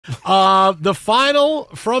The final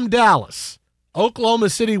from Dallas. Oklahoma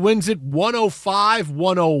City wins it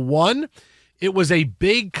 105-101. It was a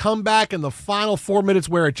big comeback in the final 4 minutes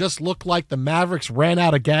where it just looked like the Mavericks ran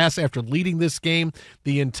out of gas after leading this game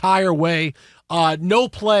the entire way. No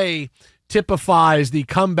play typifies the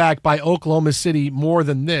comeback by Oklahoma City more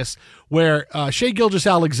than this, where Shai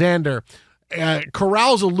Gilgeous-Alexander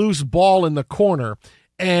corrals a loose ball in the corner,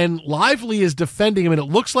 and Lively is defending him, and it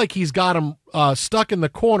looks like he's got him stuck in the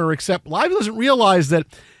corner, except Lively doesn't realize that,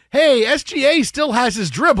 hey, SGA still has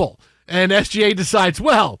his dribble. And SGA decides,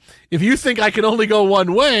 well, if you think I can only go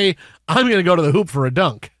one way, I'm going to go to the hoop for a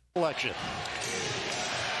dunk.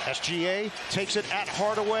 SGA takes it at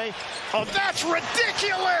Hardaway. Oh, that's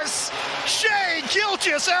ridiculous! Shai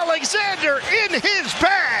Gilgeous-Alexander in his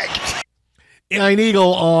bag! Ian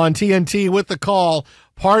Eagle on TNT with the call.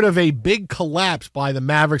 Part of a big collapse by the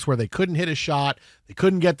Mavericks where they couldn't hit a shot. They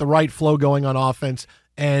couldn't get the right flow going on offense.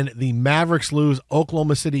 And the Mavericks lose.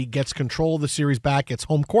 Oklahoma City gets control of the series back, gets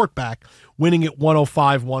home court back, winning it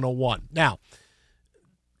 105-101. Now,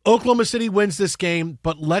 Oklahoma City wins this game,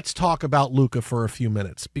 but let's talk about Luka for a few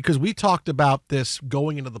minutes because we talked about this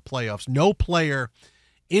going into the playoffs. No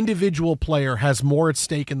individual player has more at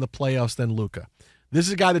stake in the playoffs than Luka. This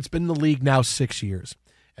is a guy that's been in the league now 6 years.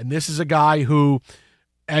 And this is a guy who,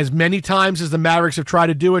 as many times as the Mavericks have tried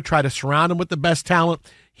to do it, try to surround him with the best talent,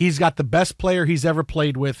 he's got the best player he's ever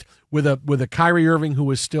played with a Kyrie Irving who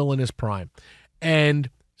is still in his prime. And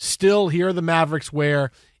still here are the Mavericks where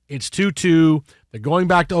it's 2-2. They're going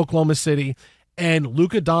back to Oklahoma City. And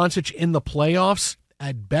Luka Doncic in the playoffs,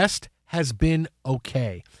 at best, has been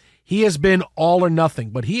okay. He has been all or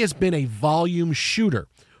nothing, but he has been a volume shooter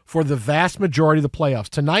for the vast majority of the playoffs.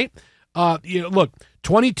 Tonight, look,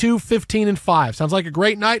 22, 15, and 5. Sounds like a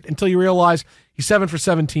great night until you realize he's 7 for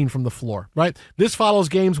 17 from the floor, right? This follows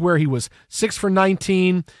games where he was 6 for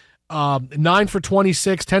 19, 9 for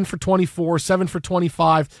 26, 10 for 24, 7 for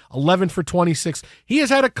 25, 11 for 26. He has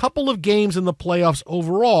had a couple of games in the playoffs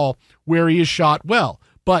overall where he has shot well.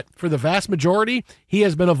 But for the vast majority, he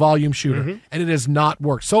has been a volume shooter, and it has not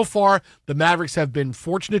worked. So far, the Mavericks have been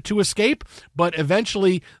fortunate to escape, but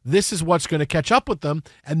eventually this is what's going to catch up with them.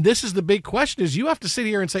 And this is the big question, is you have to sit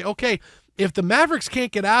here and say, okay, if the Mavericks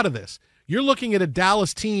can't get out of this, you're looking at a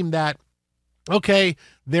Dallas team that, okay,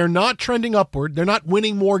 they're not trending upward. They're not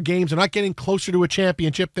winning more games. They're not getting closer to a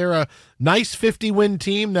championship. They're a nice 50-win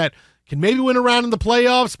team that can maybe win around in the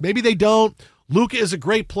playoffs. Maybe they don't. Luka is a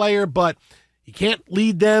great player, but you can't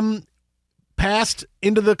lead them past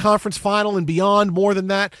into the conference final and beyond more than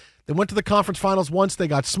that. They went to the conference finals once. They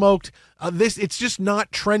got smoked. It's just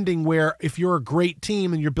not trending where if you're a great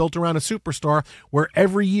team and you're built around a superstar where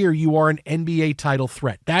every year you are an NBA title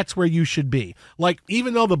threat. That's where you should be. Like,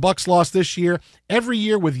 even though the Bucks lost this year, every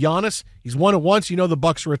year with Giannis, he's won it once, you know the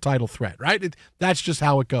Bucks are a title threat, right? That's just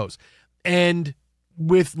how it goes. And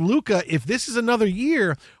with Luka, if this is another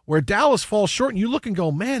year where Dallas falls short and you look and go,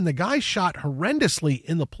 man, the guy shot horrendously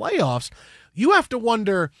in the playoffs, you have to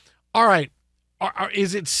wonder, all right,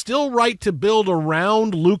 is it still right to build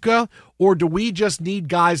around Luka, or do we just need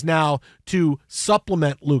guys now to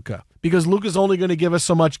supplement Luka? Because Luka's only going to give us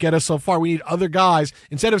so much, get us so far. We need other guys.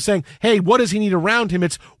 Instead of saying, hey, what does he need around him?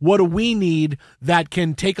 It's what do we need that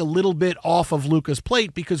can take a little bit off of Luka's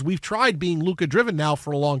plate? Because we've tried being Luka-driven now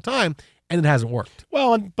for a long time, and it hasn't worked.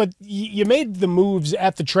 Well, but you made the moves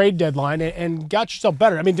at the trade deadline and got yourself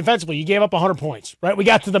better. I mean, defensively, you gave up 100 points, right? We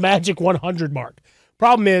got to the magic 100 mark.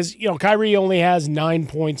 Problem is, Kyrie only has 9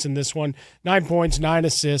 points in this one. 9 points, 9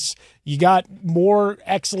 assists. You got more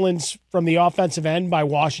excellence from the offensive end by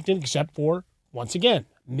Washington, except for, once again,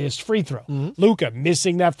 missed free throw. Luka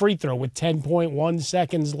missing that free throw with 10.1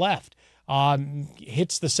 seconds left.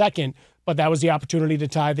 Hits the second, but that was the opportunity to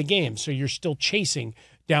tie the game. So you're still chasing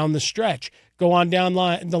down the stretch. Go on down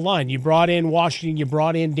the line. You brought in Washington. You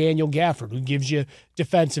brought in Daniel Gafford, who gives you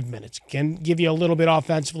defensive minutes. Can give you a little bit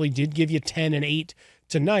offensively. Did give you 10 and 8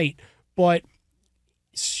 tonight. But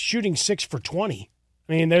shooting 6 for 20.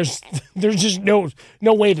 I mean, there's just no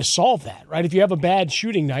way to solve that, right? If you have a bad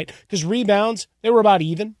shooting night, because rebounds, they were about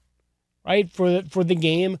even, right, for the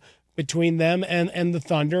game between them and the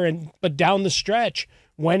Thunder. But down the stretch,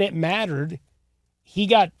 when it mattered, he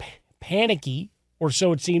got panicky, or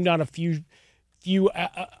so it seemed, on a few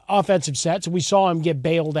offensive sets. We saw him get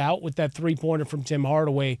bailed out with that three-pointer from Tim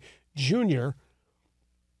Hardaway Jr.,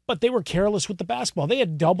 but they were careless with the basketball. They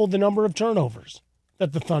had double the number of turnovers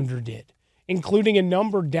that the Thunder did, including a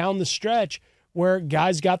number down the stretch where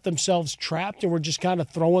guys got themselves trapped and were just kind of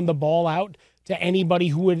throwing the ball out to anybody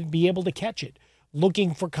who would be able to catch it,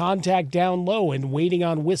 looking for contact down low and waiting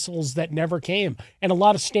on whistles that never came, and a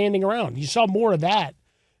lot of standing around. You saw more of that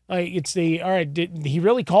It's the, all right, did he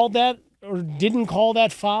really called that or didn't call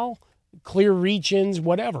that foul? Clear reach-ins,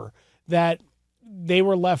 whatever, that they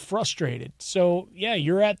were left frustrated. So, yeah,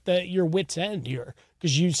 you're at your wit's end here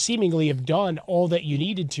because you seemingly have done all that you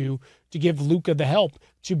needed to give Luka the help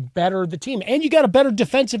to better the team. And you got a better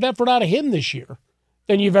defensive effort out of him this year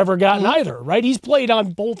than you've ever gotten either, right? He's played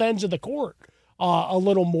on both ends of the court a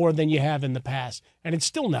little more than you have in the past, and it's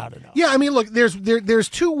still not enough. Yeah, I mean, look, there's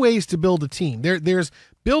two ways to build a team. There's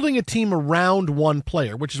building a team around one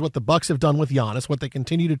player, which is what the Bucks have done with Giannis, what they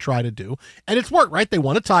continue to try to do, and it's worked, right? They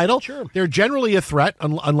won a title. Sure. They're generally a threat,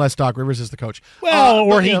 unless Doc Rivers is the coach. Well,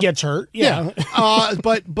 or he gets hurt. Yeah.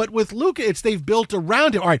 But with Luka, they've built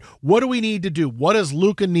around him. All right, what do we need to do? What does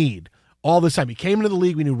Luka need? All this time, he came into the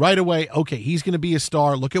league. We knew right away, okay, he's going to be a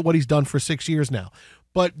star. Look at what he's done for 6 years now.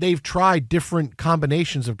 But they've tried different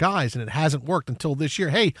combinations of guys, and it hasn't worked until this year.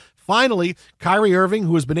 Hey, finally, Kyrie Irving,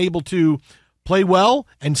 who has been able to play well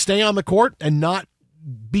and stay on the court and not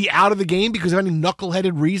be out of the game because of any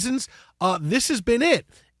knuckleheaded reasons, this has been it.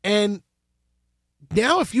 And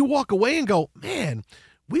now if you walk away and go, man,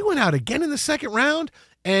 we went out again in the second round,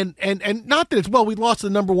 and not that it's, well, we lost to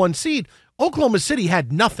the number one seed. Oklahoma City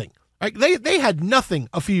had nothing. Like they had nothing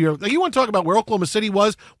a few years. Like you want to talk about where Oklahoma City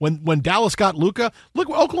was when Dallas got Luka? Look,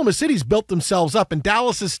 Oklahoma City's built themselves up, and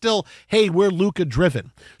Dallas is still, hey, we're Luka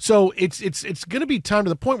driven. So it's going to be time to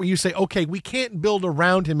the point where you say, okay, we can't build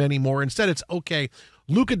around him anymore. Instead, it's okay,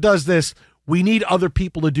 Luka does this. We need other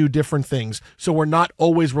people to do different things, so we're not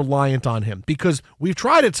always reliant on him because we've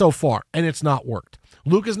tried it so far and it's not worked.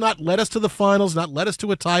 Luka's not led us to the finals, not led us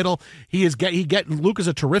to a title. Luka's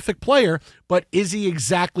a terrific player, but is he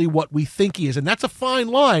exactly what we think he is? And that's a fine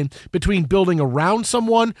line between building around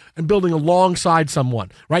someone and building alongside someone,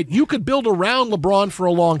 right? You could build around LeBron for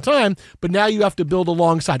a long time, but now you have to build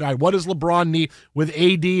alongside. All right, what does LeBron need with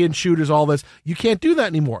AD and shooters, all this? You can't do that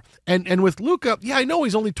anymore. And with Luka, yeah, I know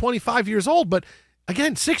he's only 25 years old, but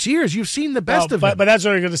again, 6 years, you've seen the best of him. But that's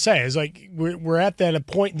what I'm going to say. Is like we're at that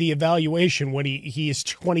point in the evaluation when he is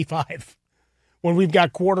 25, when we've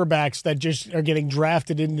got quarterbacks that just are getting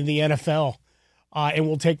drafted into the NFL and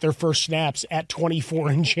will take their first snaps at 24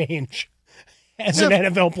 and change as an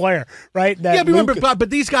NFL player, right? But remember, but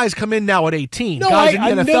these guys come in now at 18. No, guys in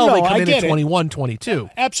the NFL, they come in at 21, it. 22.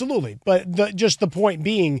 Absolutely. But just the point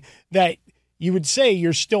being that you would say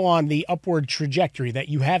you're still on the upward trajectory, that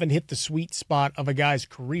you haven't hit the sweet spot of a guy's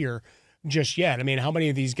career just yet. I mean, how many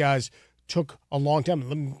of these guys took a long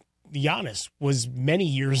time? Giannis was many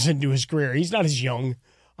years into his career. He's not as young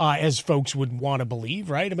as folks would want to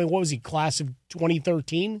believe, right? I mean, what was he, class of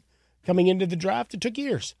 2013 coming into the draft? It took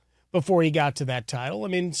years before he got to that title. I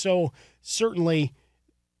mean, so certainly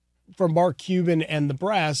for Mark Cuban and the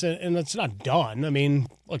brass, and it's not done. I mean,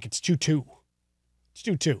 look, it's 2-2. It's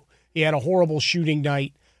 2-2. He had a horrible shooting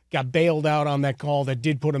night, got bailed out on that call that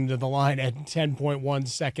did put him to the line at 10.1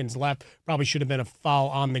 seconds left. Probably should have been a foul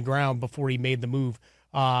on the ground before he made the move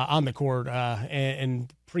on the court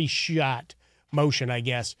and pre-shot motion, I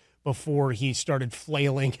guess, before he started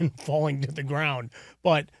flailing and falling to the ground.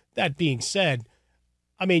 But that being said,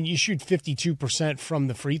 I mean, you shoot 52% from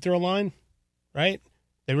the free throw line, right?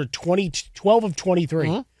 They were 12 of 23.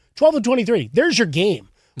 Mm-hmm. 12 of 23. There's your game.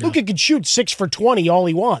 Yeah. Luka could shoot 6 for 20 all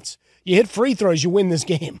he wants. You hit free throws, you win this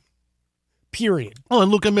game. Period. Oh, and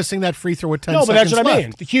Luka missing that free throw with 10 seconds left. No, but that's what left.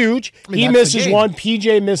 I mean. Huge. He misses one.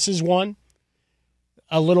 PJ misses one.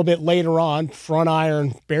 A little bit later on, front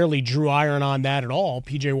iron, barely drew iron on that at all.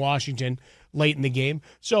 PJ Washington late in the game.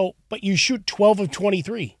 So, but you shoot 12 of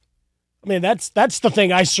 23. I mean, that's the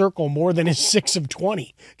thing I circle more than his 6 of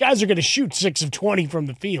 20. Guys are going to shoot 6 of 20 from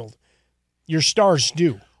the field. Your stars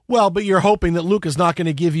do. Well, but you're hoping that Luka's not going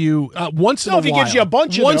to give you once in a while. If he gives you a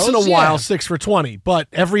bunch of once those, in a while, 6 for 20. But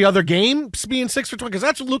every other game being 6 for 20, because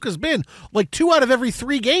that's what Luka's been. Like 2 out of every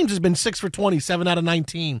 3 games has been 6 for 20, 7 out of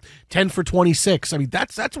 19, 10 for 26. I mean,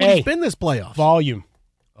 that's what he's been this playoff. Volume.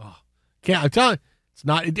 Oh, can't I tell you? It's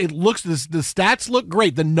not. It looks. The stats look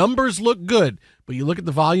great. The numbers look good. But you look at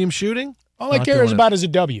the volume shooting. All I care is about is a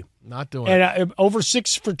W. Not doing it. And over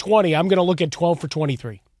 6 for 20, I'm going to look at 12 for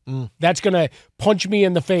 23. That's going to punch me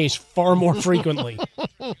in the face far more frequently.